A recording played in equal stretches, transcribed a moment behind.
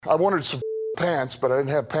I wanted some pants, but I didn't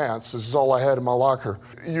have pants. This is all I had in my locker.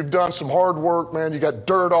 You've done some hard work, man. You got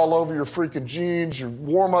dirt all over your freaking jeans, your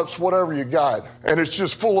warm-ups, whatever you got. And it's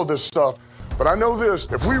just full of this stuff. But I know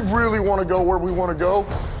this, if we really want to go where we want to go,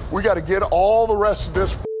 we got to get all the rest of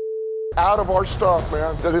this out of our stuff,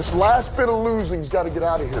 man. This last bit of losing's got to get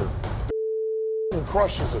out of here. That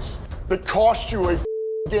crushes us. That costs you a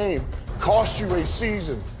game, costs you a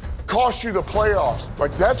season, costs you the playoffs.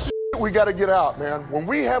 Like, that's we got to get out, man. When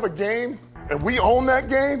we have a game and we own that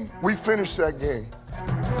game, we finish that game.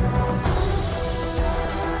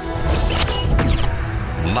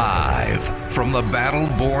 Live from the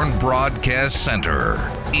Battleborn Broadcast Center,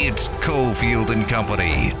 it's Cofield and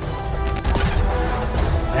Company.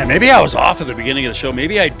 Man, maybe I was off at the beginning of the show.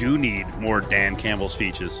 Maybe I do need more Dan Campbell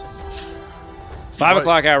speeches. 5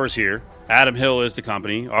 o'clock hours here. Adam Hill is the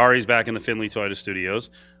company. Ari's back in the Findlay Toyota Studios.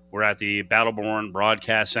 We're at the Battleborn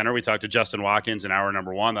Broadcast Center. We talked to Justin Watkins in hour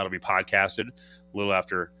number 1. That'll be podcasted a little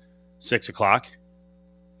after 6 o'clock.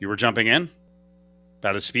 You were jumping in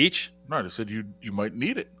about his speech? No, I just said you might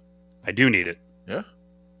need it. I do need it. Yeah.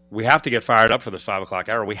 We have to get fired up for this 5 o'clock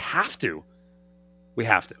hour. We have to. We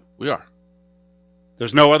are.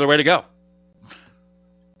 There's no other way to go.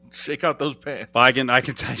 Shake out those pants. I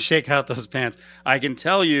can shake out those pants. I can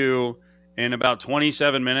tell you in about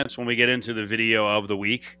 27 minutes when we get into the video of the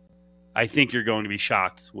week, I think you're going to be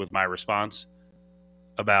shocked with my response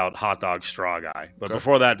about Hot Dog Straw Guy. But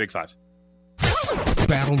before that, Big Five.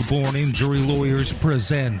 Battleborn Injury Lawyers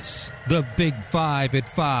presents the Big Five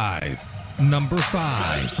at 5. Number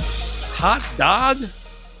 5. Hot dog?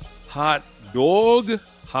 Hot dog?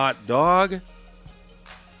 Hot dog?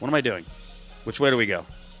 What am I doing? Which way do we go?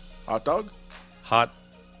 Hot dog? Hot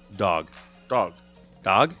dog. Dog.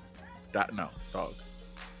 Dog? No, dog.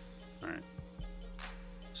 All right.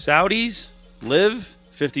 Saudis live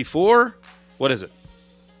 54. What is it?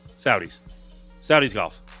 Saudis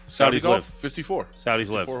golf. Saudis live 54. Saudis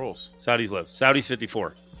live 54 holes. Saudis live. Saudis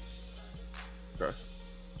 54. Okay.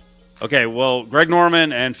 Okay, well, Greg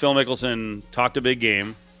Norman and Phil Mickelson talked a big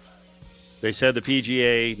game. They said the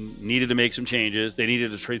PGA needed to make some changes. They needed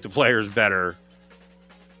to treat the players better.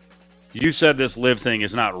 You said this live thing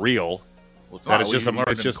is not real. Well, it's that not.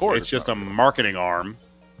 it's just a marketing arm.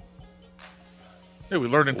 Yeah, we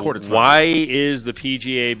learned in court. It's Why is the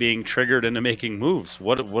PGA being triggered into making moves?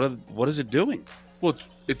 What is it doing? Well,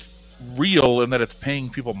 it's real in that it's paying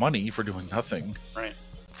people money for doing nothing. Right.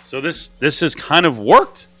 So this has kind of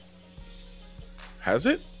worked. Has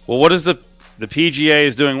it? Well, what is the PGA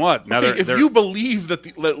is doing what? Now if you believe that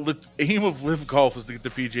the aim of Live Golf is to get the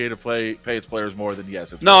PGA to pay its players more, then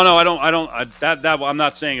yes. No, I don't. I'm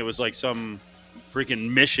not saying it was like some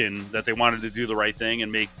freaking mission that they wanted to do the right thing and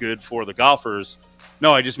make good for the golfers.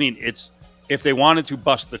 No, I just mean if they wanted to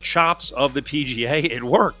bust the chops of the PGA, it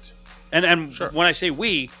worked. And sure. When I say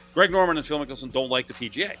we, Greg Norman and Phil Mickelson don't like the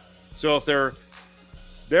PGA. So if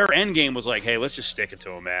their end game was like, hey, let's just stick it to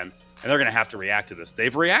them, man, and they're going to have to react to this.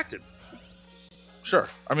 They've reacted. Sure.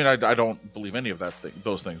 I mean, I don't believe any of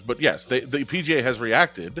those things. But yes, the PGA has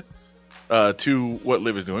reacted to what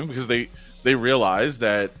Liv is doing because they realize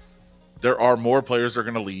that there are more players that are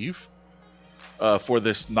going to leave for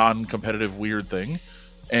this non-competitive weird thing.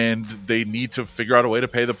 And they need to figure out a way to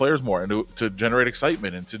pay the players more and to generate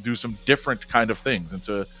excitement and to do some different kind of things and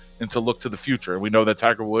to look to the future. And we know that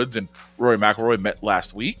Tiger Woods and Rory McIlroy met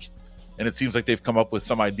last week. And it seems like they've come up with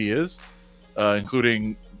some ideas,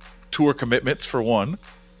 including tour commitments for one.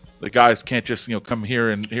 The guys can't just come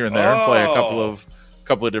here and there and play a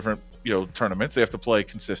couple of different tournaments. They have to play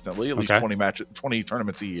consistently, at least 20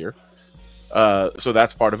 tournaments a year. So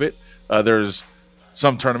that's part of it. There's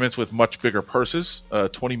some tournaments with much bigger purses,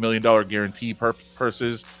 $20 million guarantee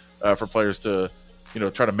purses for players to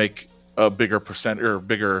try to make a bigger percent or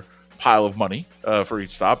bigger pile of money for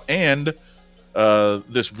each stop, and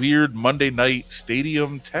this weird Monday night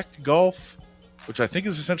stadium tech golf, which I think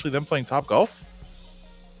is essentially them playing Top Golf,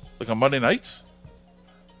 like on Monday nights.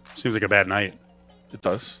 Seems like a bad night. It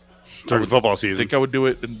does. During football season. I think I would do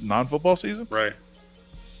it in non-football season. Right.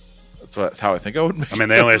 That's how I think I would make I mean,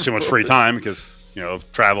 they only have so much free time because,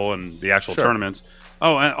 of travel and the actual Sure. tournaments.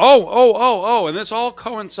 And this all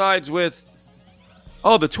coincides with,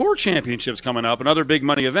 the Tour Championship's coming up, another big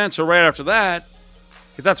money event. So right after that,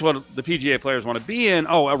 because that's what the PGA players want to be in,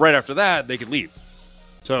 right after that, they could leave.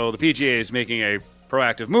 So the PGA is making a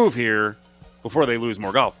proactive move here before they lose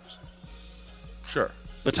more golfers. Sure.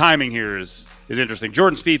 The timing here is interesting.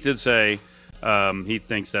 Jordan Spieth did say he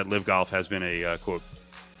thinks that Live Golf has been a, quote,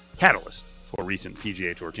 catalyst for recent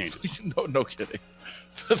PGA Tour changes. No kidding.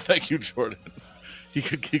 Thank you, Jordan. He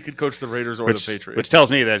could coach the Raiders or the Patriots. Which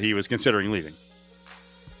tells me that he was considering leaving.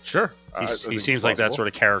 Sure. He I think seems it's like that possible. sort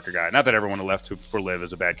of character guy. Not that everyone who left for Liv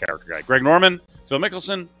is a bad character guy. Greg Norman, Phil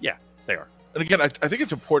Mickelson, yeah, they are. And again, I think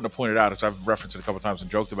it's important to point it out, as I've referenced it a couple of times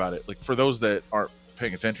and joked about it. Like, for those that aren't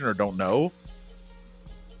paying attention or don't know,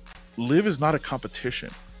 Liv is not a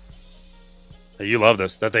competition. You love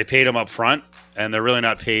this, that they paid him up front, and they're really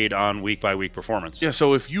not paid on week-by-week performance. Yeah,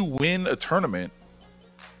 so if you win a tournament,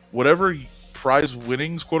 whatever prize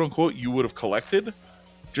winnings, quote-unquote, you would have collected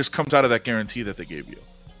just comes out of that guarantee that they gave you.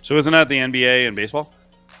 So isn't that the NBA and baseball,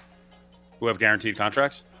 who have guaranteed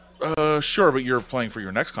contracts? Sure, but you're playing for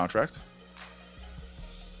your next contract.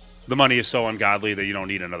 The money is so ungodly that you don't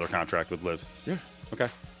need another contract with Liv. Yeah. Okay.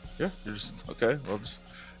 Yeah, you're just okay. Well, just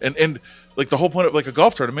and like the whole point of like a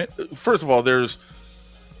golf tournament. First of all, there's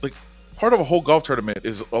like part of a whole golf tournament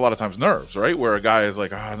is a lot of times nerves, right? Where a guy is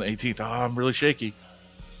like, on the 18th, I'm really shaky.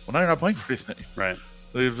 Well, now you're not playing for anything, Right.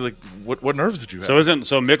 Like, what nerves did you have?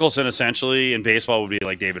 So Mickelson essentially in baseball would be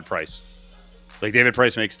like David Price. Like David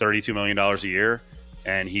Price makes $32 million a year,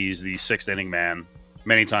 and he's the sixth inning man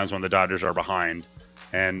many times when the Dodgers are behind.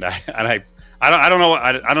 And I don't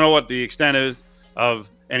know what the extent is of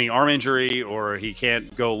any arm injury, or he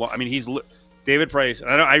can't go long. I mean, he's David Price. And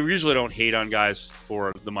I usually don't hate on guys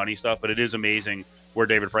for the money stuff, but it is amazing where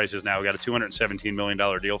David Price is now. We got a $217 million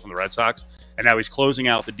deal from the Red Sox, and now he's closing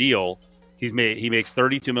out the deal. He makes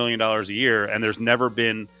 $32 million a year, and there's never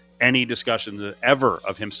been any discussions ever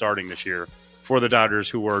of him starting this year for the Dodgers,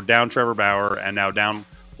 who were down Trevor Bauer and now down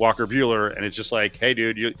Walker Buehler. And it's just like, hey,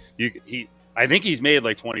 dude, I think he's made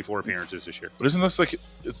like 24 appearances this year. But isn't this like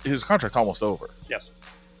his contract's almost over? Yes.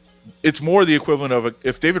 It's more the equivalent of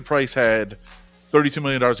if David Price had $32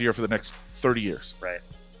 million a year for the next 30 years. Right.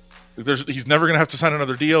 He's never going to have to sign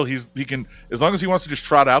another deal. He can, as long as he wants to just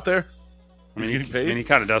trot out there. He's getting paid. And he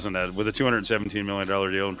kind of doesn't that with a $217 million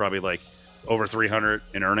deal and probably like over 300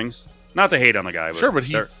 in earnings. Not to hate on the guy, but sure, but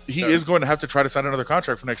he is going to have to try to sign another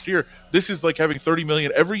contract for next year. This is like having $30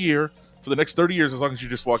 million every year for the next 30 years, as long as you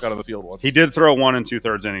just walk out on the field once. He did throw 1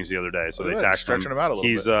 2/3 innings the other day, so they taxed stretching him out a little bit.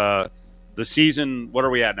 He's the season. What are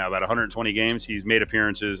we at now? About 120 games. He's made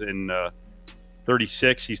appearances in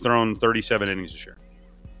 36. He's thrown 37 innings this year.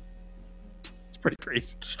 It's pretty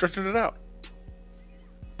crazy. Stretching it out.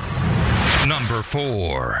 Number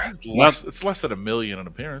 4. It's less than $1 million an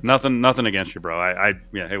appearance. Nothing against you, bro.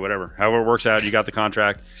 Yeah, hey, whatever. However it works out, you got the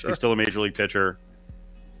contract. Sure. He's still a major league pitcher.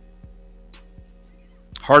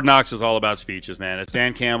 Hard Knocks is all about speeches, man. It's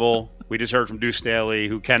Dan Campbell. We just heard from Deuce Staley,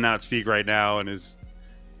 who cannot speak right now and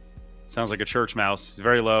sounds like a church mouse. He's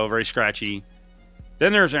very low, very scratchy.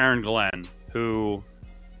 Then there's Aaron Glenn, who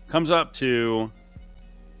comes up to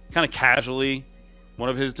kind of casually one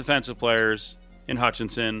of his defensive players in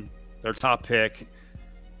Hutchinson, their top pick,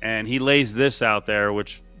 and he lays this out there,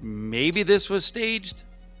 which maybe this was staged.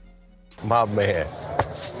 My man,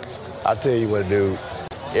 I tell you what, dude,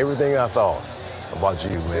 everything I thought about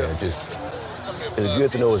you, man, just, it's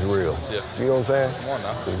good to know it's real. Yeah. You know what I'm saying? Come on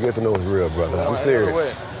now. It's good to know it's real, brother. I'm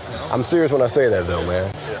serious. I'm serious when I say that, though,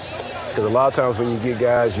 man. Because a lot of times when you get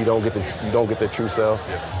guys, you don't get the true self.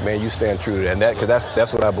 Yeah. Man, you stand true to that. And because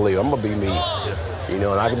that's what I believe. I'm gonna be me. Yeah. You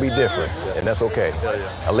know, and I can be different, and that's okay.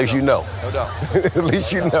 Yeah. At least you know. No doubt. At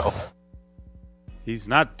least you know. He's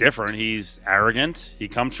not different. He's arrogant. He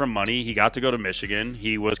comes from money. He got to go to Michigan.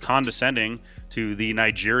 He was condescending to the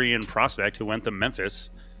Nigerian prospect who went to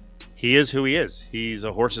Memphis. He is who he is. He's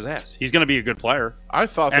a horse's ass. He's going to be a good player. I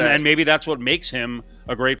thought and maybe that's what makes him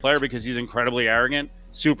a great player, because he's incredibly arrogant,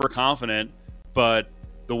 super confident, but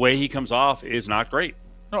the way he comes off is not great.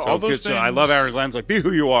 No, all those so I things- love Aaron Glenn's like, be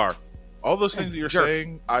who you are. all those things that you're Jerk.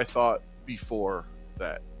 saying, I thought before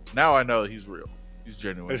that. Now I know he's real. He's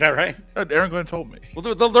genuine. Is that right? Aaron Glenn told me.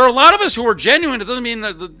 Well, there are a lot of us who are genuine. It doesn't mean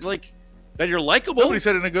that that you're likable. Nobody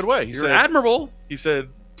said it in a good way. He You're said admirable. He said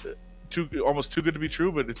almost too good to be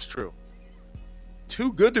true, but it's true.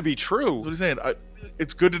 Too good to be That's true. what he's saying.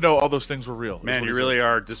 It's good to know all those things were real. is Man, what you he really said.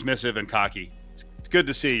 are dismissive and cocky. It's good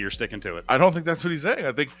to see you're sticking to it. I don't think that's what he's saying.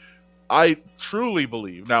 I think I truly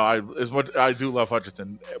believe. Now, as much I do love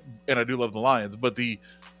Hutchinson and I do love the Lions, but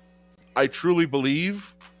I truly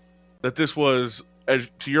believe that this was, as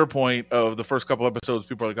to your point of the first couple episodes,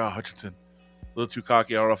 people are like, "Oh, Hutchinson, a little too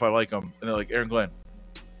cocky. I don't know if I like him." And they're like, "Aaron Glenn,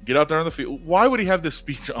 get out there on the field." Why would he have this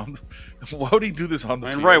speech on? Why would he do this on the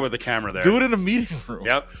And field? right with the camera there. Do it in a meeting room.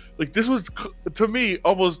 Yep. Like this was to me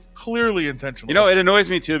almost clearly intentional. You know, it annoys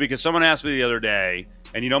me too, because someone asked me the other day,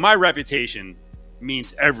 and my reputation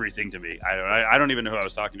means everything to me. I don't even know who I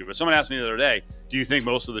was talking to, but someone asked me the other day, do you think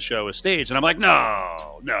most of the show is staged? And I'm like,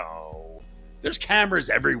 no. There's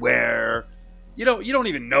cameras everywhere. You don't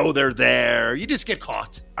even know they're there. You just get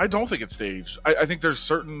caught. I don't think it's staged. I think there's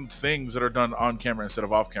certain things that are done on camera instead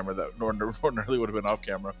of off camera that ordinarily would have been off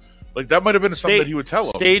camera. Like that might have been something that he would tell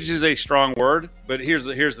them. Stage is a strong word, but here's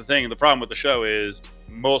the thing. The problem with the show is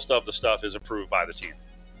most of the stuff is approved by the team.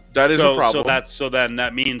 That is a problem. So then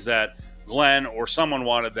that means that Glenn or someone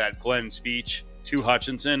wanted that Glenn speech to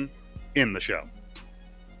Hutchinson in the show.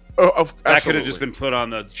 That could have just been put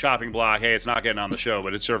on the chopping block. Hey, it's not getting on the show,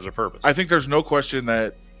 but it serves a purpose. I think there's no question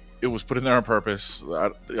that it was put in there on purpose.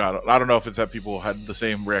 I don't know if it's that people had the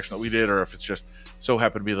same reaction that we did, or if it's just so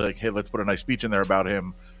happened to be like, hey, let's put a nice speech in there about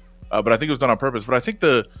him. But I think it was done on purpose. But I think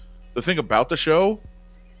the thing about the show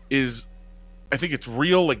is, I think it's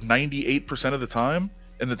real like 98% of the time,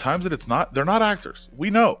 and the times that it's not, they're not actors.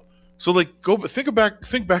 We know. So like, think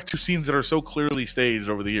back to scenes that are so clearly staged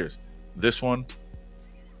over the years. This one.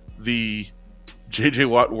 The JJ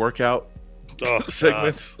Watt workout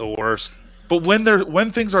segments, the worst. But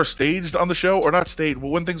when things are staged on the show, or not staged, but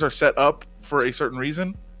when things are set up for a certain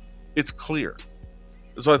reason, it's clear.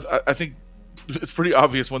 So I think it's pretty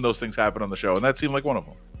obvious when those things happen on the show, and that seemed like one of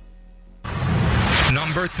them.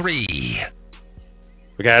 Number 3.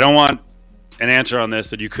 Okay, I don't want an answer on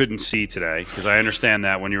this that you couldn't see today, because I understand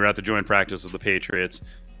that when you were at the joint practice of the Patriots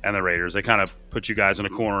and the Raiders, they kind of put you guys in a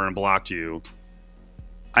corner and blocked you.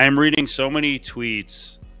 I am reading so many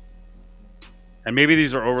tweets, and maybe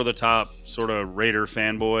these are over-the-top sort of Raider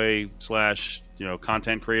fanboy /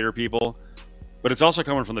 content creator people, but it's also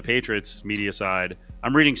coming from the Patriots media side.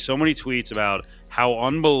 I'm reading so many tweets about how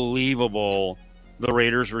unbelievable the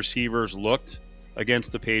Raiders receivers looked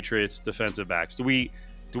against the Patriots defensive backs. Do we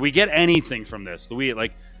get anything from this? Do we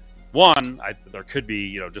there could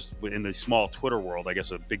be, just in the small Twitter world, I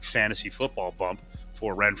guess a big fantasy football bump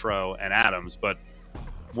for Renfrow and Adams, but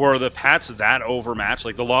were the Pats that overmatched?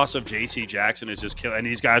 Like the loss of J.C. Jackson is just killing, and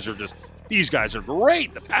these guys are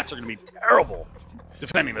great. The Pats are going to be terrible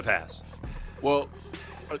defending the pass. Well,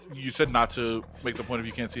 you said not to make the point of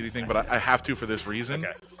you can't see anything, but I have to for this reason.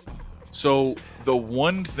 Okay. So the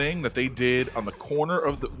one thing that they did on the corner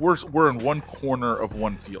of we're in one corner of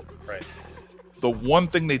one field. Right. The one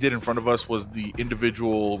thing they did in front of us was the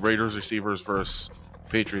individual Raiders receivers versus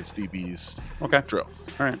Patriots DBs drill.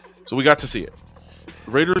 All right. So we got to see it.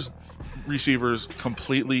 Raiders receivers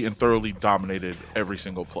completely and thoroughly dominated every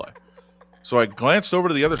single play. So I glanced over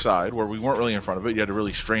to the other side where we weren't really in front of it. You had to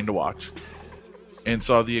really strain to watch, and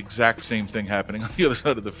saw the exact same thing happening on the other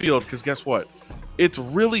side of the field. Because guess what? It's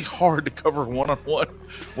really hard to cover one-on-one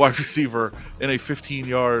wide receiver in a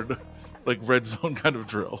 15-yard like red zone kind of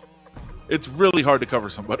drill. It's really hard to cover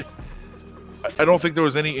somebody. I don't think there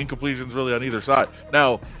was any incompletions really on either side.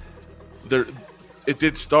 Now, it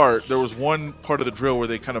did start. There was one part of the drill where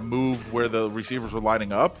they kind of moved where the receivers were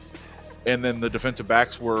lining up, and then the defensive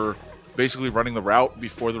backs were basically running the route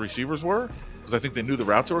before the receivers were, because I think they knew the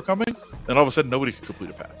routes that were coming, and all of a sudden nobody could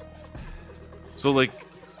complete a pass. So, like,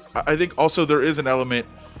 I think also there is an element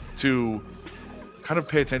to kind of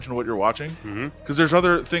pay attention to what you're watching, because there's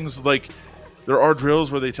other things, like there are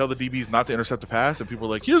drills where they tell the DBs not to intercept a pass, and people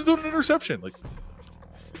are like, he was doing an interception. Like,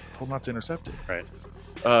 told not to intercept it. Right.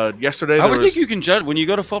 Yesterday, I would think you can judge when you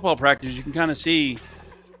go to football practice. You can kind of see,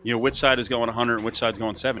 which side is going 100 and which side's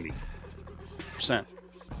going 70%. You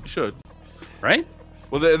should, right?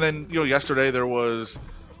 Well, and then yesterday there was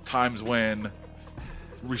times when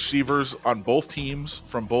receivers on both teams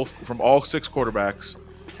from all 6 quarterbacks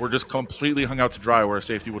were just completely hung out to dry, where a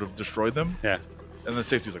safety would have destroyed them. Yeah. And then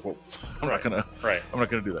safety's like, "Well, I'm not gonna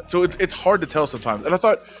do that." So it's hard to tell sometimes. And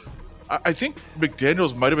I think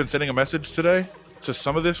McDaniels might have been sending a message today to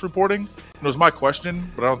some of this reporting. It was my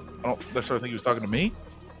question, but I don't necessarily think he was talking to me.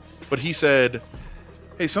 But he said,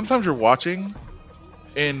 hey, sometimes you're watching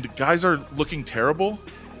and guys are looking terrible,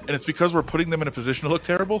 and it's because we're putting them in a position to look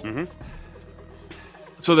terrible. Mm-hmm.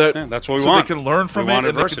 So that that's what we want. They can learn from it, and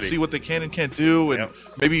adversity. They can see what they can and can't do, and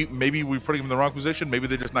maybe we're putting them in the wrong position. Maybe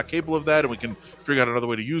they're just not capable of that, and we can figure out another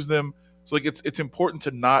way to use them. So like it's important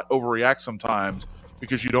to not overreact sometimes,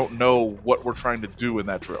 because you don't know what we're trying to do in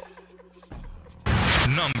that drill.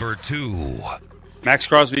 Number 2. Max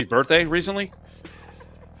Crosby's birthday recently?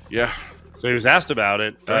 Yeah. So he was asked about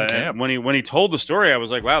it. When he told the story, I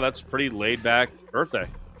was like, wow, that's a pretty laid-back birthday.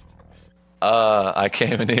 I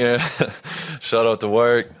came in here, showed up to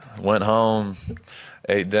work, went home,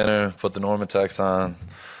 ate dinner, put the Normatex on,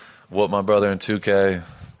 whooped my brother in 2K.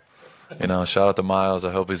 Shout out to Miles.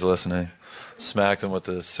 I hope he's listening. Smacked him with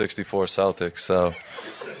the 64 Celtics. So,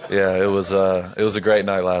 yeah, it was a great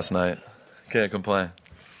night last night. Can't complain.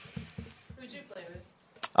 Who'd you play with?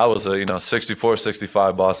 I was a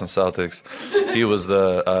 64-65 Boston Celtics. He was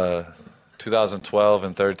the 2012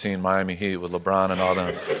 and 13 Miami Heat with LeBron and all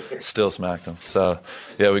them. Still smacked them. So,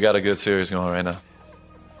 yeah, we got a good series going right now.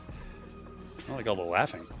 I like all the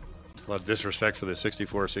laughing. A lot of disrespect for the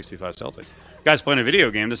 64-65 Celtics. Guy's playing a video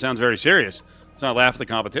game that sounds very serious. It's not laugh at the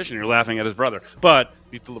competition. You're laughing at his brother. But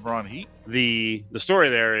Beat the LeBron Heat. the story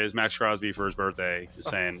there is Max Crosby for his birthday is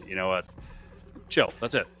saying, you know what, chill.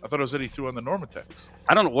 That's it. I thought it was that he threw on the Normatex.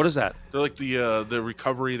 I don't know. What is that? They're like the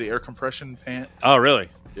recovery, the air compression pant. Oh, really?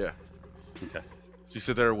 Yeah. Okay. So you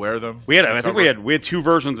sit there, wear them. I think we had two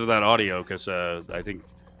versions of that audio because I think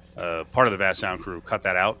part of the Vast Sound crew cut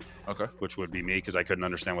that out. Okay. Which would be me because I couldn't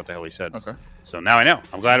understand what the hell he said. Okay. So now I know.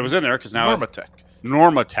 I'm glad it was in there because now Normatec.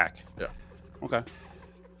 Normatec. Yeah. Okay.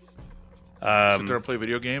 Sit there and play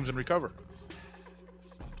video games and recover.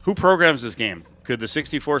 Who programs this game? Could the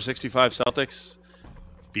 64-65 Celtics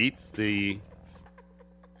beat the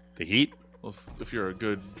Heat? Well, if you're a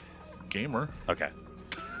good gamer, Okay.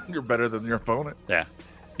 you're better than your opponent. Yeah.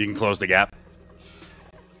 You can close the gap.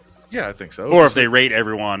 Yeah, I think so. Or if they rate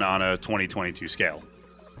everyone on a 2022 scale,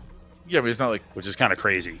 Yeah, but it's not like which is kind of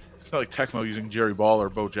crazy. Tecmo using Jerry Ball or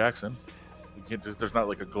Bo Jackson. You can't just, there's not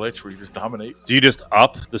like a glitch where you just dominate. Do you just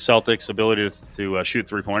up the Celtics' ability to shoot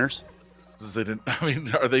 3-pointers? Because they didn't. I mean,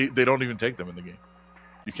 they don't even take them in the game.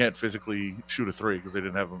 You can't physically shoot a three because they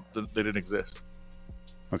didn't have them. They didn't exist.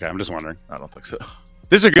 Okay, I'm just wondering. I don't think so.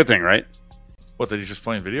 This is a good thing, right? What? That he's just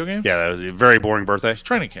playing video games? Yeah, that was a very boring birthday. It's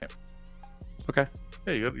training camp. Okay.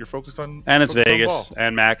 Yeah, you're focused on. And it's focused on Vegas, ball.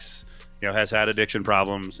 and Max, has had addiction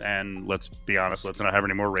problems. And let's be honest, let's not have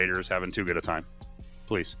any more Raiders having too good a time,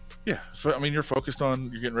 please. Yeah, so, I mean, you're focused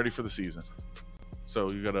on. You're getting ready for the season,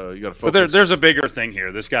 so you gotta focus. But there's a bigger thing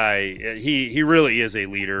here. This guy, he really is a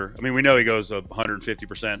leader. I mean, we know he goes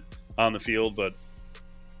 150% on the field, but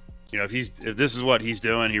if this is what he's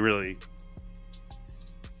doing,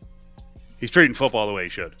 he's treating football the way he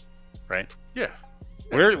should, right? Yeah.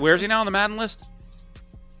 Where's he now on the Madden list?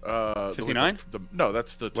 59? No,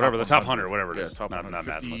 that's the top Whatever, the top 100, whatever it yeah, is. top Not 100.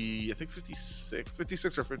 Madden 50, list. I think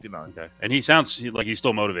 56 or 59. Okay. And he sounds like he's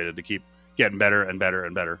still motivated to keep getting better and better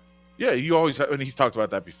and better. Yeah, you always have, and he's talked about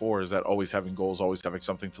that before, is that always having goals, always having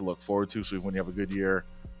something to look forward to. So when you have a good year,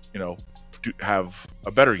 have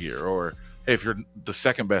a better year. Or, hey, if you're the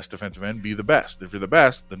second best defensive end, be the best. If you're the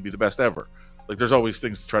best, then be the best ever. Like, there's always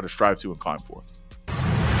things to try to strive to and climb for.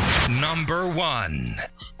 Number 1.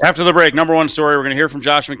 After the break, number one story, we're going to hear from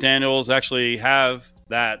Josh McDaniels, actually have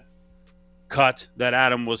that cut that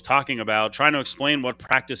Adam was talking about, trying to explain what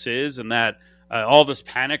practice is and that all this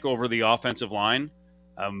panic over the offensive line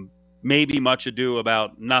may be much ado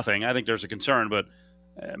about nothing. I think there's a concern, but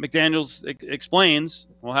McDaniels explains,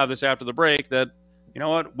 we'll have this after the break, that,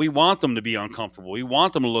 we want them to be uncomfortable. We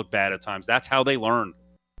want them to look bad at times. That's how they learn.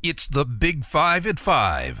 It's the Big 5 at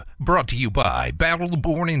 5, brought to you by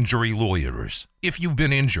Battle-Born Injury Lawyers. If you've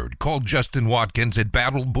been injured, call Justin Watkins at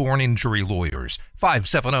Battle-Born Injury Lawyers,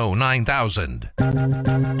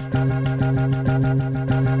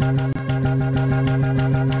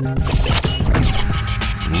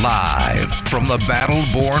 570-9000. Live from the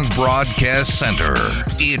Battle-Born Broadcast Center,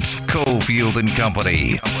 it's Cofield and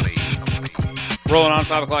Company. Rolling on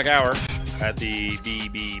 5 o'clock hour at the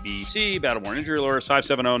BBBC, Battle-Born Injury Lawyers.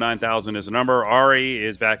 570-9000 is the number. Ari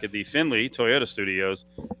is back at the Findlay Toyota Studios.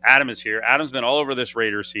 Adam is here. Adam's been all over this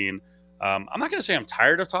Raiders scene. I'm not going to say I'm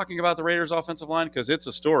tired of talking about the Raiders offensive line because it's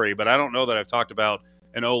a story, but I don't know that I've talked about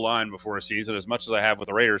an O-line before a season as much as I have with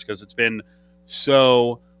the Raiders because it's been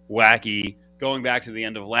so wacky. Going back to the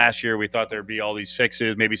end of last year, we thought there'd be all these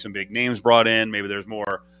fixes, maybe some big names brought in, maybe there's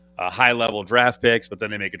more high-level draft picks, but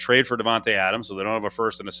then they make a trade for Devontae Adams, so they don't have a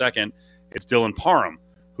first and a second. It's Dylan Parham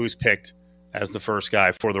who's picked as the first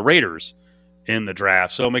guy for the Raiders in the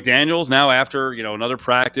draft. So McDaniels now after, another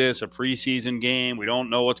practice, a preseason game, we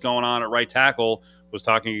don't know what's going on at right tackle, was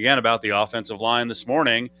talking again about the offensive line this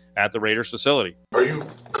morning at the Raiders facility. Are you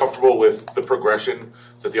comfortable with the progression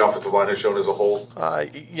that the offensive line has shown as a whole?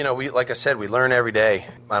 We like I said, we learn every day.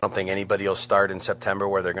 I don't think anybody will start in September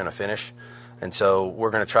where they're going to finish. And so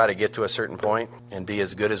we're going to try to get to a certain point and be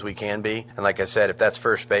as good as we can be. And like I said, if that's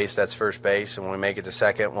first base, that's first base. And when we make it to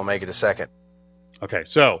second, we'll make it to second. Okay,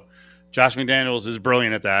 so Josh McDaniels is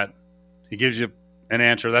brilliant at that. He gives you an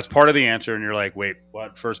answer. That's part of the answer. And you're like, wait,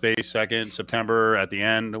 what? First base, second, September, at the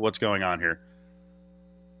end? What's going on here?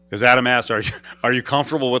 Because Adam asked, are you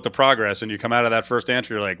comfortable with the progress? And you come out of that first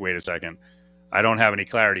answer, you're like, wait a second. I don't have any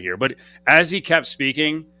clarity here. But as he kept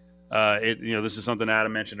speaking, This is something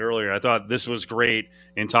Adam mentioned earlier. I thought this was great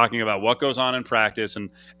in talking about what goes on in practice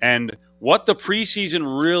and what the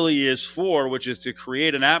preseason really is for, which is to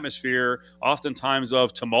create an atmosphere oftentimes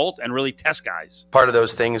of tumult and really test guys. Part of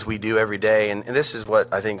those things we do every day, and this is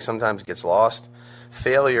what I think sometimes gets lost.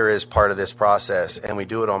 Failure is part of this process, and we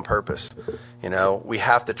do it on purpose. We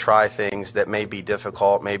have to try things that may be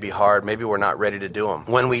difficult, may be hard, maybe we're not ready to do them.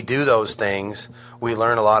 When we do those things, we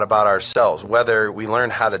learn a lot about ourselves, whether we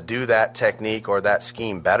learn how to do that technique or that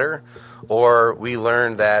scheme better, or we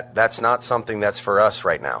learn that that's not something that's for us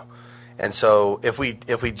right now. And so if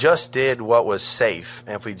we just did what was safe,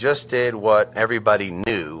 and if we just did what everybody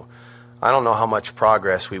knew, I don't know how much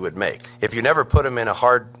progress we would make. If you never put them in a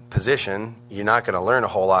hard position, you're not going to learn a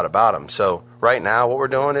whole lot about them. So right now what we're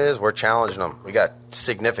doing is we're challenging them. We got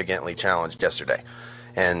significantly challenged yesterday.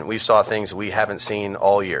 And we saw things we haven't seen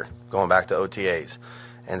all year, going back to OTAs.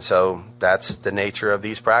 And so that's the nature of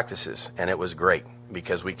these practices. And it was great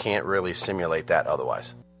because we can't really simulate that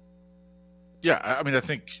otherwise. Yeah, I mean, I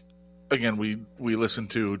think, again, we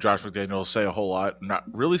listened to Josh McDaniels say a whole lot, not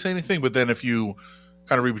really say anything, but then if you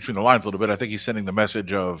kind of read between the lines a little bit, I think he's sending the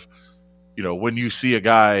message of, when you see a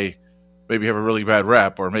guy maybe have a really bad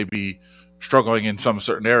rep or maybe struggling in some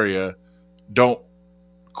certain area, don't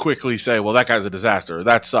quickly say, well, that guy's a disaster, or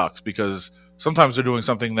that sucks, because sometimes they're doing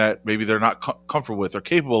something that maybe they're not comfortable with or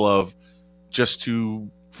capable of, just to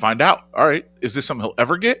find out, all right, is this something he'll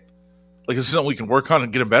ever get? Like, is this something we can work on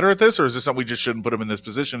and get him better at this, or is this something we just shouldn't put him in this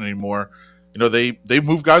position anymore? They've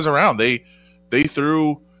moved guys around. They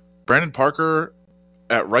threw Brandon Parker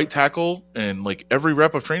at right tackle in like every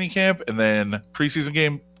rep of training camp, and then preseason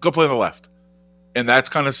game, go play on the left. And that's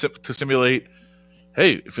kind of to simulate,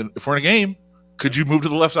 hey, if we're in a game, could you move to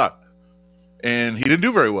the left side? And he didn't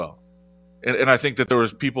do very well. And I think that there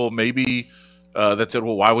was people maybe that said,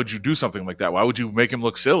 well, why would you do something like that? Why would you make him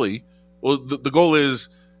look silly? Well, the goal is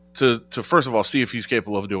to first of all, see if he's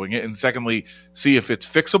capable of doing it. And secondly, see if it's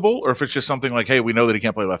fixable or if it's just something like, hey, we know that he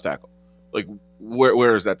can't play left tackle. Like,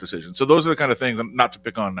 where is that decision? So those are the kind of things, not to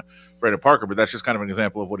pick on Brandon Parker, but that's just kind of an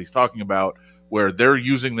example of what he's talking about, where they're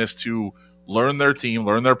using this to learn their team,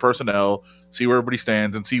 learn their personnel, see where everybody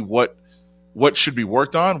stands, and see what should be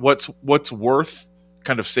worked on, what's worth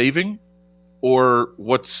kind of saving, or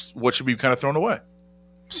what should be kind of thrown away.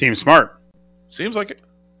 Seems smart. Seems like it.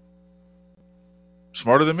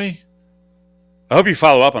 Smarter than me. I hope you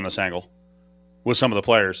follow up on this angle with some of the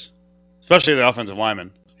players, especially the offensive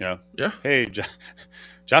linemen. Yeah. Hey,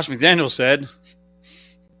 Josh McDaniels said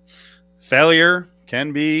failure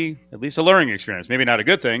can be at least a learning experience. Maybe not a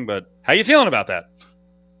good thing, but how you feeling about that?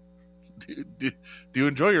 Do you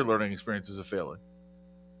enjoy your learning experiences of failing?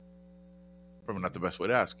 Probably not the best way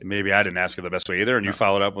to ask it. Maybe I didn't ask it the best way either, and you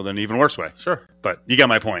followed up with an even worse way. Sure. But you got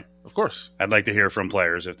my point. Of course. I'd like to hear from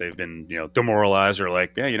players if they've been, demoralized or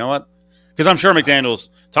like, yeah, you know what? Because I'm sure McDaniels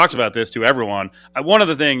talks about this to everyone. One of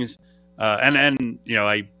the things,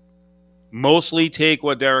 I mostly take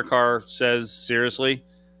what Derek Carr says seriously.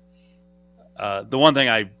 The one thing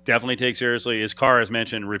I definitely take seriously is Carr has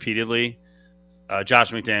mentioned repeatedly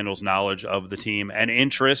Josh McDaniels' knowledge of the team and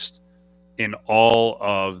interest in all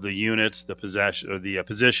of the units, the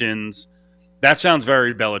positions. That sounds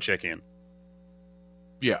very Belichickian.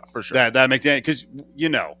 Yeah, for sure. That McDaniels, because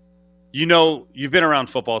you've been around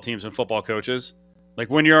football teams and football coaches. Like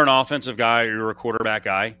when you're an offensive guy or you're a quarterback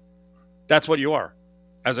guy, that's what you are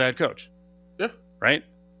as a head coach. Yeah. Right?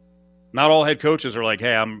 Not all head coaches are like,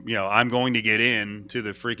 hey, I'm going to get into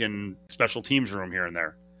the freaking special teams room here and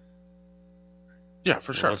there. Yeah,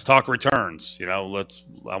 for sure. Let's talk returns. I want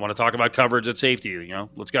to talk about coverage at safety.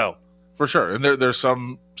 Let's go. For sure. And there's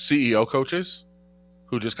some CEO coaches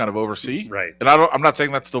who just kind of oversee. Right. And I'm not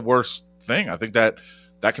saying that's the worst thing. I think that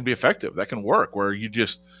can be effective. That can work, where you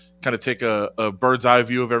just kind of take a bird's eye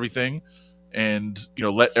view of everything and,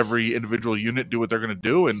 let every individual unit do what they're going to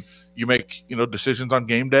do. And you make, decisions on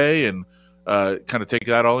game day and kind of take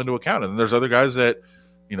that all into account. And then there's other guys that,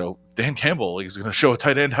 Dan Campbell is going to show a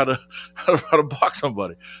tight end how to block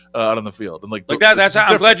somebody out on the field. And like that. That's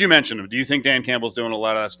I'm glad you mentioned him. Do you think Dan Campbell's doing a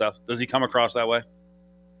lot of that stuff? Does he come across that way?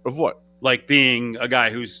 Of what? Like being a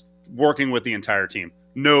guy who's working with the entire team,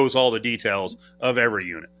 knows all the details of every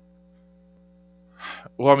unit.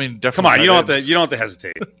 Well, I mean, definitely. Come on, you don't have to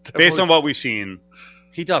hesitate. Based on what we've seen,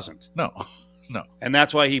 he doesn't. No. And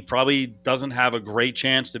that's why he probably doesn't have a great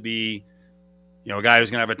chance to be, a guy who's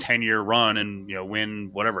going to have a 10-year run and win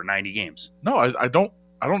whatever 90 games. No, I don't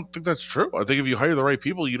think that's true. I think if you hire the right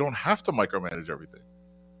people, you don't have to micromanage everything.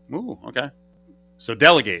 Ooh, okay. So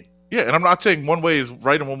delegate. Yeah, and I'm not saying one way is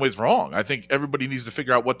right and one way is wrong. I think everybody needs to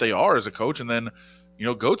figure out what they are as a coach and then,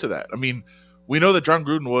 go to that. I mean, We know that John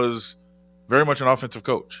Gruden was very much an offensive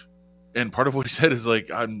coach. And part of what he said is like,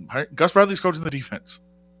 Gus Bradley's coaching the defense.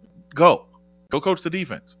 Go coach the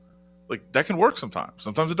defense. Like, that can work sometimes.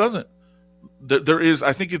 Sometimes it doesn't. There is,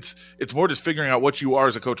 I think it's more just figuring out what you are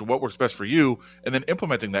as a coach and what works best for you, and then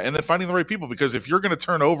implementing that, and then finding the right people. Because if you're going to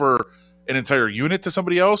turn over an entire unit to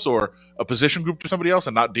somebody else or a position group to somebody else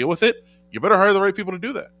and not deal with it, you better hire the right people to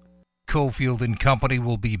do that. Cofield and Company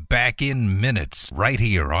will be back in minutes right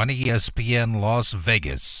here on ESPN Las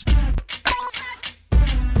Vegas.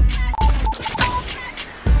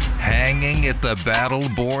 Hanging at the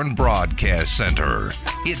Battleborn Broadcast Center,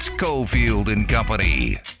 it's Cofield and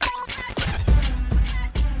Company.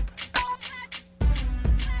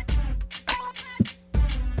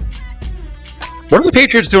 What are the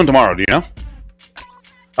Patriots doing tomorrow? Do you know?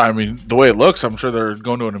 I mean, the way it looks, I'm sure they're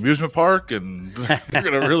going to an amusement park and they're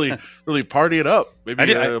going to really party it up.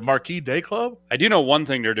 Maybe a marquee day club. I do know one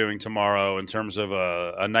thing they're doing tomorrow in terms of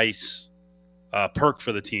a nice perk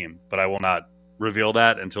for the team, but I will not reveal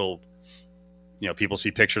that until people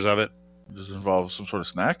see pictures of it. Does it involve some sort of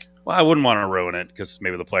snack? Well, I wouldn't want to ruin it because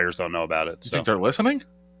maybe the players don't know about it. You think they're listening?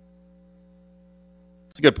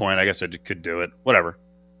 It's a good point. I guess I could do it. Whatever.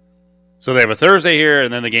 So they have a Thursday here,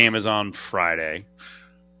 and then the game is on Friday.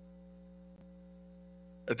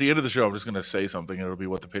 At the end of the show, I'm just going to say something, and it'll be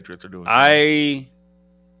what the Patriots are doing. I'm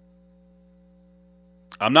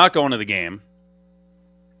not going to the game.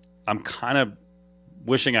 I'm kind of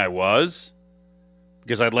wishing I was,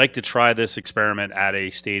 because I'd like to try this experiment at a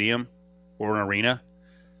stadium or an arena.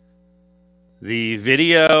 The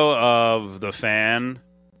video of the fan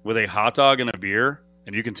with a hot dog and a beer,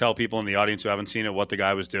 and you can tell people in the audience who haven't seen it what the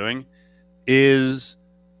guy was doing, is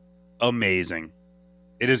amazing.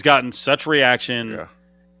 It has gotten such reaction,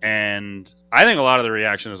 and I think a lot of the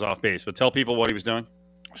reaction is off base, but tell people what he was doing.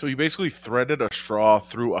 So he basically threaded a straw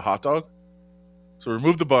through a hot dog. So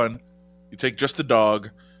remove the bun, you take just the dog,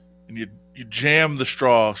 and you jam the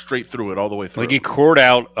straw straight through it all the way through. Like he cored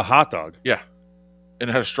out a hot dog. Yeah. And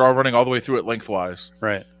it had a straw running all the way through it lengthwise.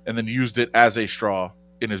 Right. And then used it as a straw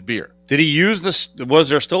in his beer. Did he use this? Was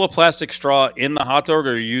there still a plastic straw in the hot dog,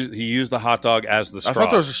 or he used the hot dog as the straw? I thought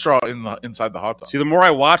there was a straw inside the hot dog. See, the more I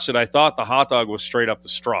watched it, I thought the hot dog was straight up the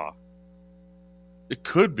straw. It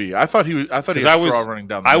could be. I thought he had straw running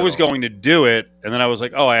down the I middle. was going to do it, and then I was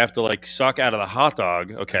like, oh, I have to suck out of the hot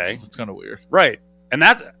dog. Okay. It's kind of weird. Right. And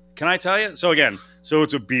can I tell you? So again,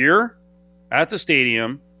 it's a beer at the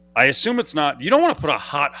stadium. I assume it's not. You don't want to put a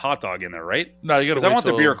hot dog in there, right? No, you got to. Because I want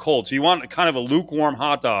the beer cold. So you want kind of a lukewarm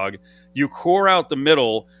hot dog. You core out the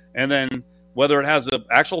middle, and then whether it has an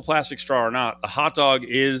actual plastic straw or not, the hot dog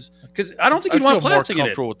is because I don't think you'd want plastic in it.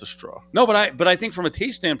 Comfortable with the straw. No, but I think from a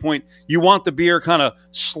taste standpoint, you want the beer kind of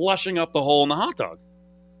slushing up the hole in the hot dog.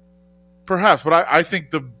 Perhaps, but I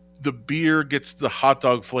think the beer gets the hot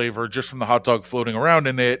dog flavor just from the hot dog floating around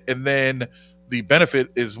in it, and then the benefit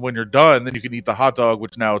is when you're done, then you can eat the hot dog,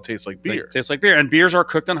 which now tastes like beer. Tastes like beer, and beers are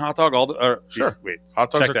cooked in hot dog all the. Sure, wait, hot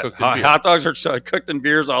dogs are cooked in beer. Hot dogs are cooked in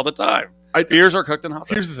beers all the time. Beers are cooked in hot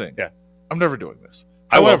dogs. Here's the thing. Yeah, I'm never doing this.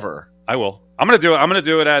 However, I will. I'm gonna do it. I'm gonna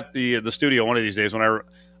do it at the studio one of these days when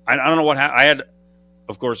I don't know what I had.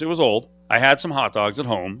 Of course, it was old. I had some hot dogs at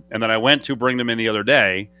home, and then I went to bring them in the other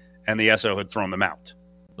day, and the SO had thrown them out.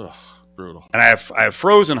 Ugh, brutal. And I have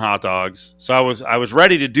frozen hot dogs, so I was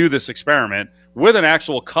ready to do this experiment with an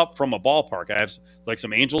actual cup from a ballpark. I have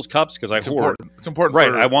some Angels cups because I hoard. It's important, right?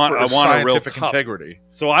 For, I want a real scientific cup. integrity.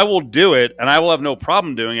 So I will do it, and I will have no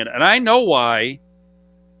problem doing it. And I know why.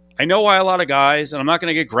 I know why a lot of guys, and I'm not going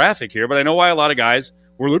to get graphic here, but I know why a lot of guys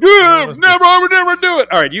were like, I would never do it.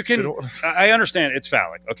 All right, you can. I understand it's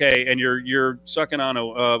phallic, okay, and you're sucking on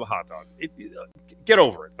a hot dog. Get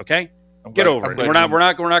over it, okay. Get over it. We're not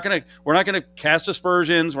going to cast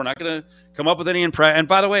aspersions. We're not going to come up with any impression. And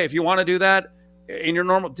by the way, if you want to do that in your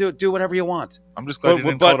normal, do whatever you want. I'm just glad you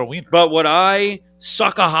didn't call it a wiener. But would I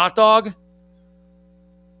suck a hot dog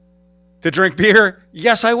to drink beer?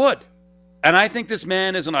 Yes, I would. And I think this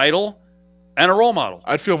man is an idol and a role model.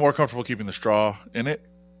 I'd feel more comfortable keeping the straw in it.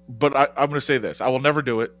 But I'm going to say this: I will never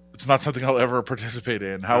do it. It's not something I'll ever participate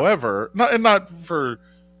in. However, not for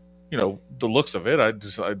the looks of it.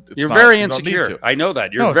 You're very insecure. I know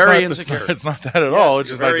that you're very insecure. It's not that at all. It's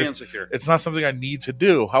just very insecure. It's not something I need to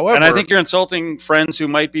do. However, and I think you're insulting friends who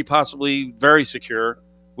might be possibly very secure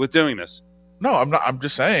with doing this. No, I'm not. I'm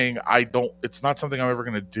just saying I don't. It's not something I'm ever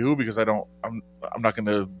going to do because I don't. I'm not going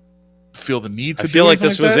to feel the need to. I feel like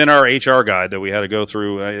this was in our HR guide that we had to go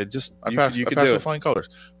through. I passed with flying colors.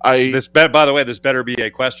 By the way, this better be a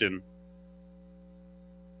question.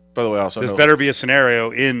 By the way, also this better be a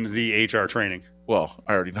scenario in the HR training. Well,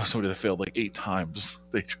 I already know somebody that failed like 8 times.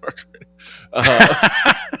 They charge me.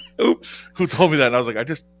 Oops. Who told me that? And I was like, I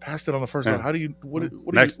just passed it on the first one. How do you? What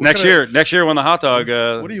Next year when the hot dog?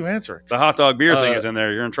 What are you answering? The hot dog beer thing is in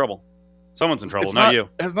there. You're in trouble. Someone's in trouble, not you.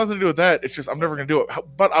 It has nothing to do with that. It's just I'm never going to do it.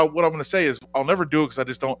 But what I'm going to say is I'll never do it because I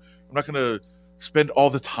just don't. I'm not going to spend all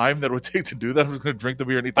the time that it would take to do that. I'm just going to drink the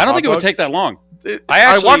beer and eat the hot dog. I don't think it would take that long.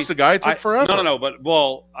 I watched the guy. It took forever. No. But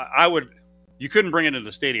I would. You couldn't bring it into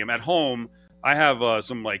the stadium. At home, I have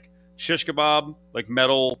some like shish kebab, like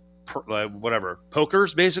metal, whatever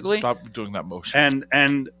pokers, basically. Stop doing that motion.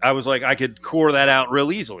 And I was like, I could core that out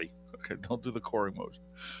real easily. Okay, don't do the coring motion.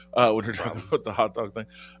 When you're talking about the hot dog thing.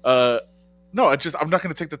 No, I'm not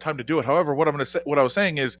going to take the time to do it. However, what I was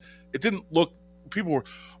saying is, it didn't look. People were.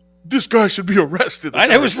 This guy should be arrested.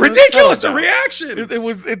 It was ridiculous. The reaction.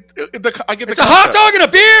 I get it's a hot dog and a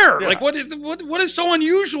beer. Yeah. Like what is so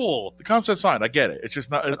unusual? The concept's fine. I get it. It's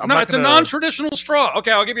just not. It's a non-traditional straw.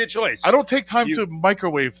 Okay, I'll give you a choice. I don't take time to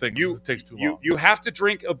microwave things. It takes too long. You have to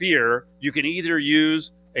drink a beer. You can either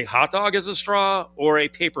use a hot dog as a straw or a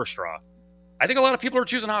paper straw. I think a lot of people are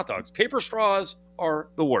choosing hot dogs. Paper straws are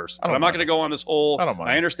the worst. I'm not going to go on this whole.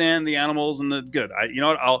 I understand the animals and the good. You know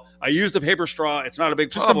what? I use the paper straw. It's not a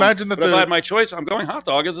big problem. Just imagine that. If I had my choice, I'm going hot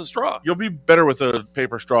dog as a straw. You'll be better with a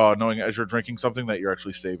paper straw, knowing as you're drinking something that you're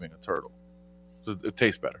actually saving a turtle. So it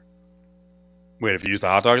tastes better. Wait, if you use the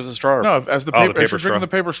hot dog as a straw? Or? No, as the paper if you're drinking the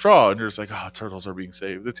paper straw, and you're just like, turtles are being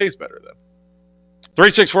saved. It tastes better then.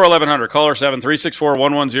 364-1100, caller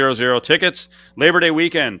 7-364-1100. Tickets, Labor Day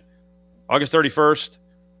weekend, August 31st.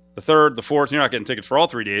 The 3rd, the 4th, you're not getting tickets for all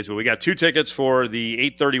 3 days, but we got 2 tickets for the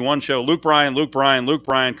 8:31 show. Luke Bryan,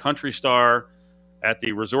 country star at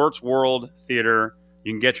the Resorts World Theater.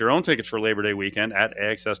 You can get your own tickets for Labor Day weekend at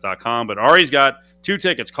AXS.com. But Ari's got 2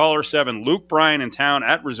 tickets. Caller 7, Luke Bryan in town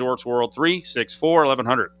at Resorts World,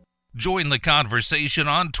 364-1100. Join the conversation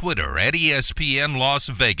on Twitter at ESPN Las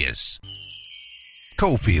Vegas.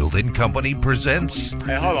 Cofield and Company presents.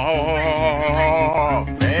 Hey, hold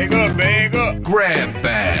on. Bag up. Grab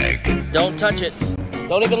Bag. Don't touch it.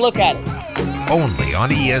 Don't even look at it. Only on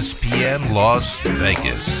ESPN Las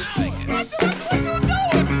Vegas.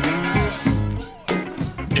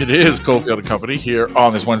 It is Cofield and Company here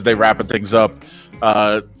on this Wednesday, wrapping things up.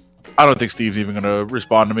 I don't think Steve's even going to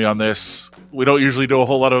respond to me on this. We don't usually do a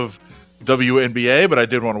whole lot of WNBA, but I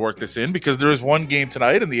did want to work this in because there is one game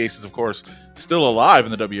tonight, and the Aces, of course, still alive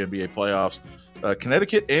in the WNBA playoffs.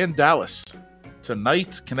 Connecticut and Dallas.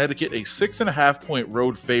 Tonight, Connecticut, a 6.5-point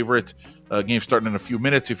road favorite. Game starting in a few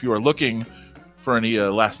minutes. If you are looking for any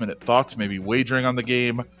last-minute thoughts, maybe wagering on the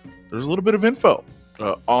game, there's a little bit of info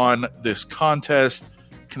on this contest.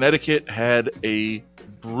 Connecticut had a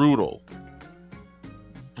brutal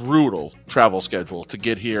travel schedule to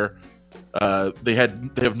get here. They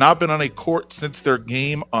have not been on a court since their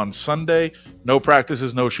game on Sunday. No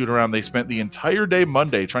practices, no shoot around. They spent the entire day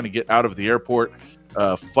Monday trying to get out of the airport.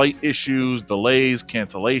 Flight issues, delays,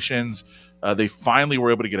 cancellations. They finally were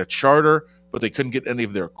able to get a charter, but they couldn't get any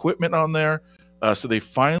of their equipment on there. So they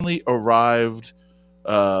finally arrived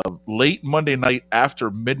late Monday night after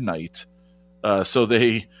midnight. So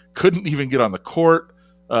they couldn't even get on the court.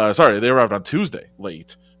 They arrived on Tuesday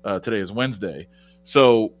late. Today is Wednesday.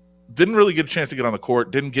 So didn't really get a chance to get on the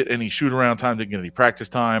court, didn't get any shoot-around time, didn't get any practice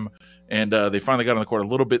time, and they finally got on the court a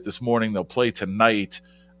little bit this morning. They'll play tonight,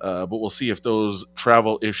 but we'll see if those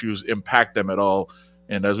travel issues impact them at all.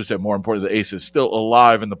 And as we said, more importantly, the Aces still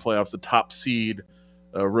alive in the playoffs. The top seed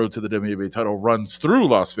road to the WNBA title runs through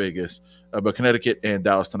Las Vegas, but Connecticut and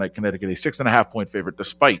Dallas tonight. Connecticut a 6.5-point favorite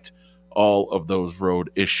despite all of those road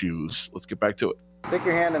issues. Let's get back to it. Stick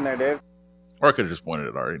your hand in there, Dave. Or I could have just pointed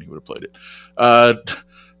it already and he would have played it.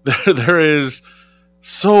 There is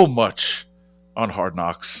so much on Hard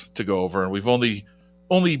Knocks to go over, and we've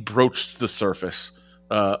only broached the surface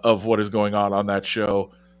of what is going on that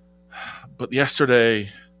show. But yesterday,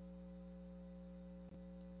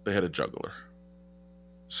 they had a juggler.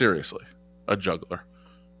 Seriously, a juggler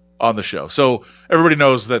on the show. So everybody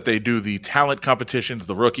knows that they do the talent competitions.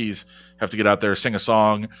 The rookies have to get out there, sing a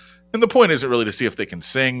song. And the point isn't really to see if they can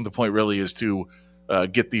sing. The point really is to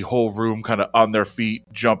get the whole room kind of on their feet,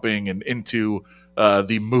 jumping and into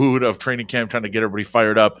the mood of training camp, trying to get everybody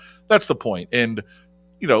fired up. That's the point. And,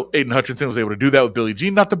 Aiden Hutchinson was able to do that with Billie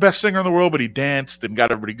Jean. Not the best singer in the world, but he danced and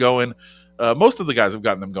got everybody going. Most of the guys have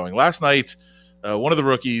gotten them going. Last night, one of the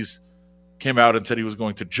rookies came out and said he was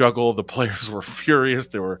going to juggle. The players were furious.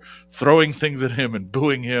 They were throwing things at him and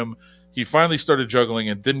booing him. He finally started juggling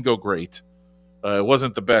and didn't go great. It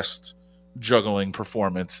wasn't the best juggling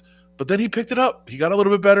performance. But then he picked it up. He got a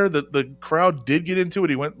little bit better. The crowd did get into it.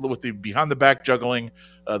 He went with the behind the back juggling,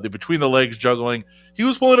 the between the legs juggling. He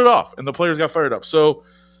was pulling it off, and the players got fired up. So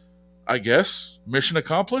I guess mission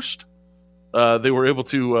accomplished. They were able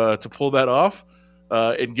to pull that off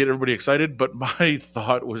and get everybody excited. But my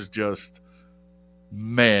thought was just,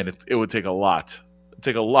 man, it would take a lot. It'd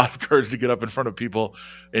take a lot of courage to get up in front of people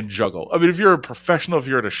and juggle. I mean, if you're a professional, if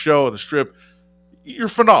you're at a show on the Strip, you're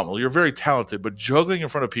phenomenal. You're very talented, but juggling in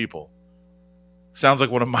front of people sounds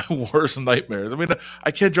like one of my worst nightmares. I mean,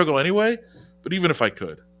 I can't juggle anyway, but even if I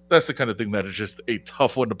could, that's the kind of thing that is just a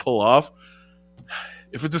tough one to pull off.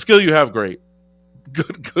 If it's a skill you have, great.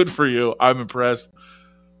 Good for you. I'm impressed.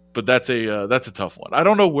 But that's a tough one. I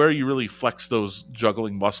don't know where you really flex those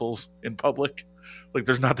juggling muscles in public. Like,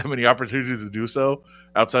 there's not that many opportunities to do so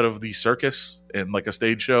outside of the circus and like a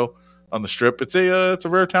stage show on the Strip. It's a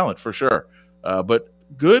rare talent for sure. But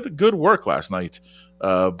good work last night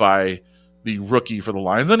by the rookie for the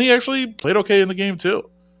Lions, and he actually played okay in the game too.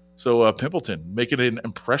 So Pimpleton making an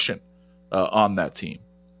impression on that team.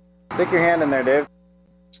 Stick your hand in there, Dave.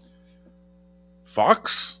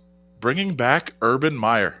 Fox bringing back Urban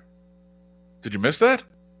Meyer. Did you miss that?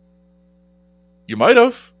 You might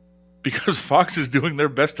have, because Fox is doing their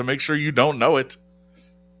best to make sure you don't know it.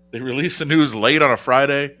 They released the news late on a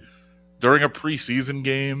Friday during a preseason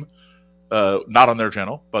game. Not on their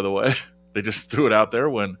channel, by the way. They just threw it out there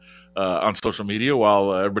when on social media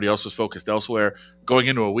while everybody else was focused elsewhere. Going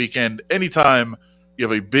into a weekend, anytime you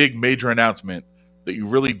have a big major announcement that you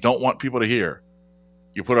really don't want people to hear,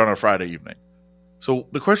 you put it on a Friday evening. So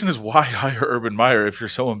the question is, why hire Urban Meyer if you're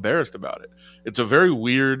so embarrassed about it? It's a very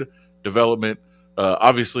weird development.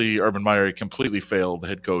 Obviously, Urban Meyer, a completely failed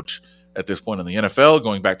head coach at this point in the NFL,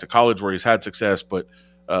 going back to college where he's had success, but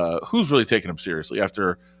who's really taking him seriously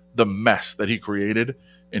after the mess that he created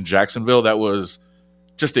in Jacksonville? That was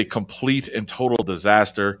just a complete and total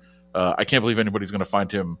disaster. I can't believe anybody's going to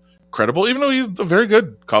find him credible, even though he's a very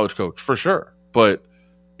good college coach for sure. But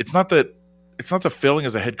it's not the failing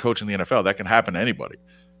as a head coach in the NFL. That can happen to anybody.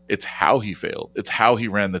 It's how he failed. It's how he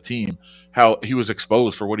ran the team, how he was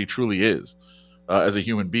exposed for what he truly is as a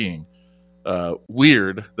human being.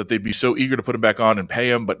 Weird that they'd be so eager to put him back on and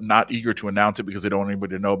pay him, but not eager to announce it because they don't want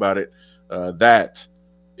anybody to know about it. That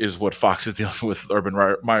is what Fox is dealing with Urban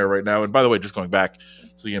Meyer right now. And by the way, just going back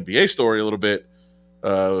to the NBA story a little bit,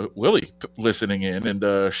 Willie listening in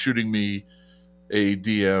and shooting me a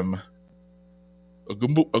DM.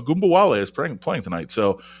 Agumbawale is playing tonight.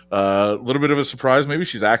 So a little bit of a surprise. Maybe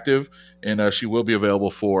she's active, and she will be available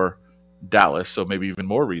for Dallas. So maybe even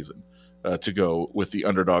more reason to go with the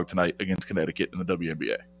underdog tonight against Connecticut in the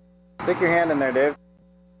WNBA. Stick your hand in there, Dave.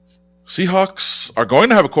 Seahawks are going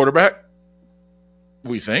to have a quarterback,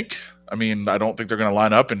 we think. I mean, I don't think they're going to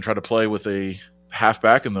line up and try to play with a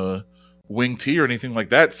halfback in the wing tee or anything like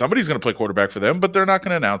that. Somebody's going to play quarterback for them, but they're not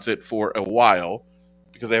going to announce it for a while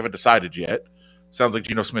because they haven't decided yet. Sounds like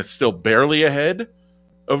Geno Smith's still barely ahead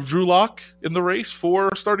of Drew Lock in the race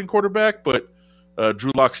for starting quarterback, but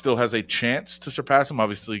Drew Lock still has a chance to surpass him.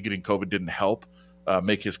 Obviously, getting COVID didn't help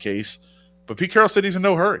make his case. But Pete Carroll said he's in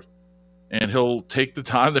no hurry, and he'll take the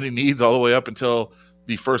time that he needs all the way up until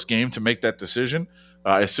the first game to make that decision.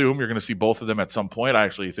 I assume you're going to see both of them at some point. I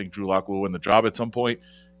actually think Drew Lock will win the job at some point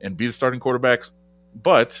and be the starting quarterback.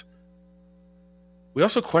 But we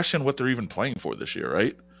also question what they're even playing for this year,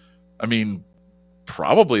 right? I mean,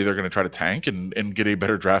 probably they're going to try to tank and get a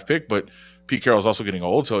better draft pick, but Pete Carroll's also getting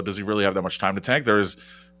old, so does he really have that much time to tank? There is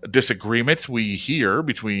a disagreement we hear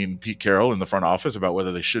between Pete Carroll and the front office about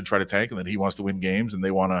whether they should try to tank and that he wants to win games and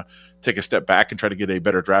they want to take a step back and try to get a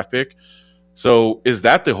better draft pick. So is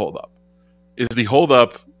that the holdup? Is the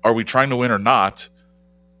holdup, are we trying to win or not?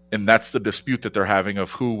 And that's the dispute that they're having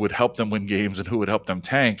of who would help them win games and who would help them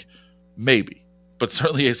tank? Maybe. But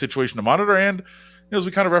certainly a situation to monitor. And as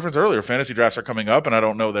we kind of referenced earlier, fantasy drafts are coming up, and I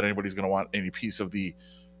don't know that anybody's going to want any piece of the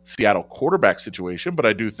Seattle quarterback situation, but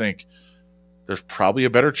I do think there's probably a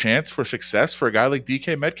better chance for success for a guy like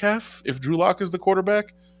DK Metcalf if Drew Lock is the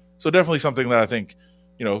quarterback. So definitely something that I think,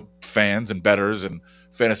 fans and bettors and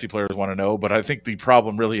fantasy players want to know. But I think the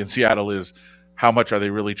problem really in Seattle is how much are they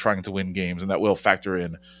really trying to win games, and that will factor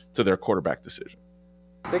in to their quarterback decision.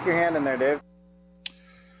 Stick your hand in there, Dave.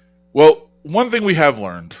 Well, one thing we have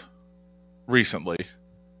learned recently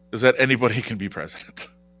is that anybody can be president.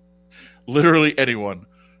 Literally anyone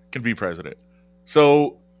can be president.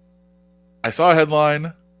 So I saw a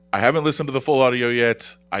headline. I haven't listened to the full audio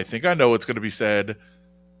yet. I think I know what's going to be said.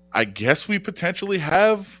 I guess we potentially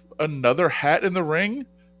have another hat in the ring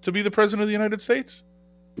to be the president of the United States.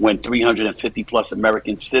 When 350 plus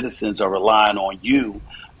American citizens are relying on you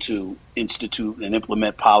to institute and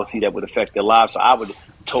implement policy that would affect their lives. So I would have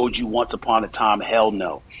told you once upon a time, hell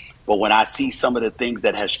no. But when I see some of the things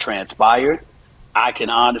that has transpired, I can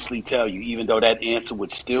honestly tell you, even though that answer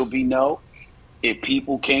would still be no, if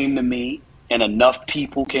people came to me and enough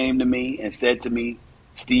people came to me and said to me,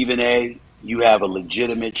 Stephen A., you have a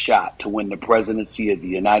legitimate shot to win the presidency of the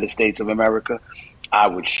United States of America, I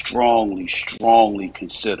would strongly, strongly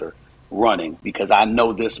consider running, because I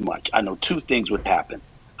know this much. I know two things would happen.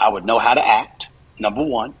 I would know how to act, number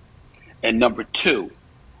one. And number two,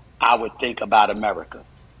 I would think about America.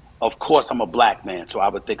 Of course, I'm a black man, so I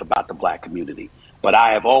would think about the black community. But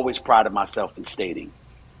I have always prided myself in stating,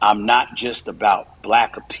 I'm not just about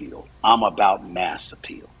black appeal. I'm about mass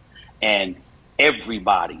appeal. And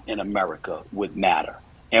everybody in America would matter.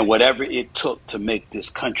 And whatever it took to make this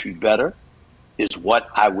country better is what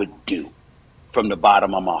I would do from the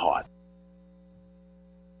bottom of my heart.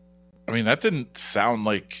 I mean, that didn't sound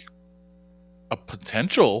like a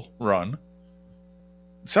potential run.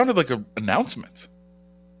 It sounded like an announcement.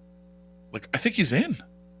 Like, I think he's in.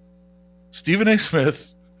 Stephen A.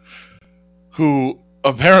 Smith, who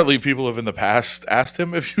apparently people have in the past asked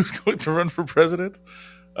him if he was going to run for president,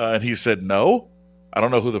 and he said no. I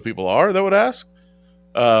don't know who the people are that would ask,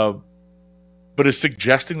 but is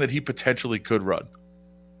suggesting that he potentially could run.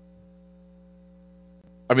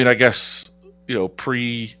 I mean, I guess,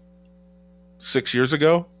 pre 6 years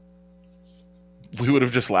ago, we would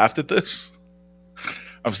have just laughed at this.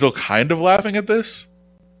 I'm still kind of laughing at this,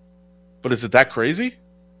 but is it that crazy?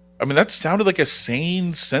 I mean, that sounded like a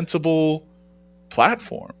sane, sensible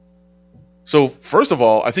platform. So, first of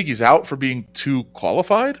all, I think he's out for being too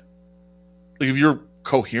qualified. Like, if you're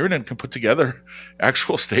coherent and can put together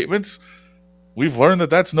actual statements, we've learned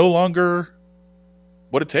that that's no longer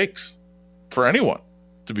what it takes for anyone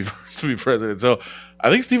to be president. So,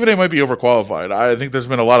 I think Stephen A. might be overqualified. I think there's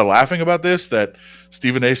been a lot of laughing about this, that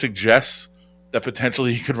Stephen A. suggests that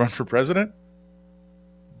potentially he could run for president.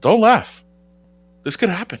 Don't laugh. This could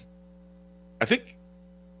happen. I think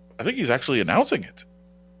he's actually announcing it.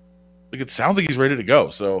 Like, it sounds like he's ready to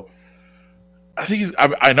go. So I think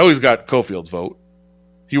I know he's got Cofield's vote.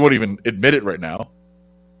 He won't even admit it right now,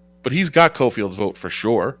 but he's got Cofield's vote for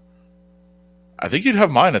sure. I think he'd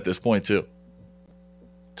have mine at this point too.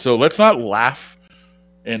 So let's not laugh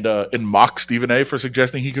and mock Stephen A. for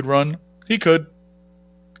suggesting he could run. He could.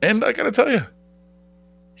 And I got to tell you,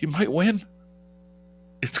 he might win.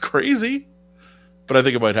 It's crazy, but I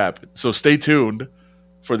think it might happen. So stay tuned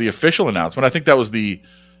for the official announcement. I think that was the,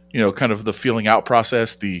 kind of the feeling out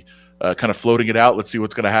process, the kind of floating it out. Let's see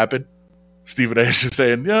what's going to happen. Stephen A. is just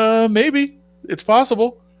saying, maybe it's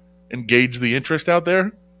possible. Engage the interest out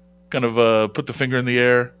there, kind of put the finger in the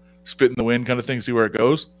air, spit in the wind kind of thing, see where it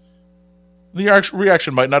goes. The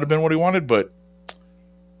reaction might not have been what he wanted, but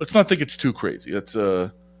let's not think it's too crazy.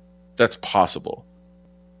 That's possible.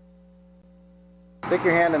 Stick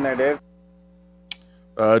your hand in there, Dave.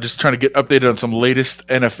 Just trying to get updated on some latest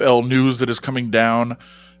NFL news that is coming down.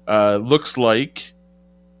 Looks like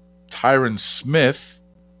Tyron Smith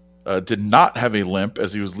did not have a limp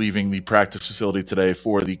as he was leaving the practice facility today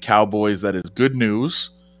for the Cowboys. That is good news.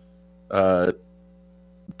 Connor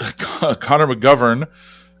McGovern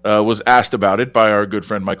was asked about it by our good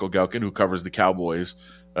friend Michael Galkin, who covers the Cowboys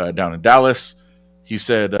down in Dallas. He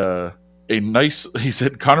said, Connor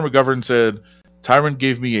McGovern said, Tyron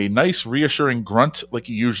gave me a nice, reassuring grunt like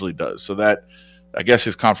he usually does. So that, I guess,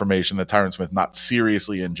 is confirmation that Tyron Smith not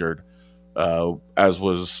seriously injured, as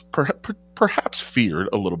was perhaps feared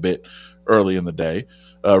a little bit early in the day.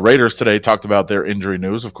 Raiders today talked about their injury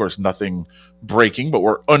news. Of course, nothing breaking, but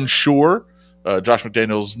we're unsure. Josh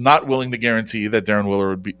McDaniels not willing to guarantee that Darren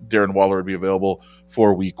Waller would be available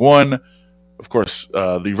for Week 1. Of course,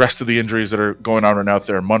 the rest of the injuries that are going on right now,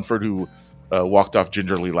 Theron Munford, who walked off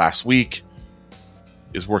gingerly last week,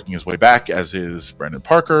 is working his way back, as is Brandon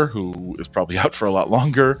Parker, who is probably out for a lot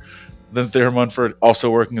longer than Theron Munford,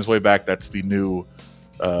 also working his way back. That's the new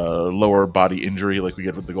lower body injury like we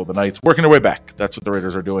get with the Golden Knights. Working their way back. That's what the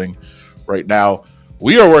Raiders are doing right now.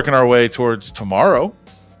 We are working our way towards tomorrow.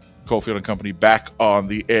 Cofield and Company back on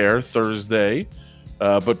the air Thursday.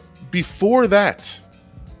 But before that,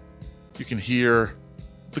 you can hear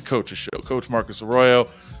the Coach's Show. Coach Marcus Arroyo,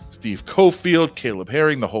 Steve Cofield, Caleb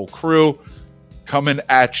Herring, the whole crew coming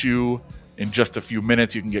at you in just a few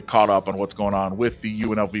minutes. You can get caught up on what's going on with the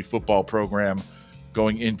UNLV football program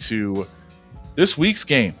going into this week's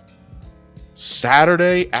game.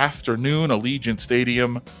 Saturday afternoon, Allegiant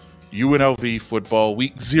Stadium, UNLV football,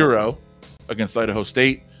 week 0 against Idaho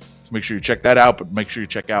State. So make sure you check that out, but make sure you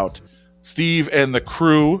check out Steve and the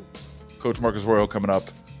crew. Coach Marcus Arroyo coming up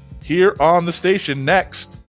here on the station next.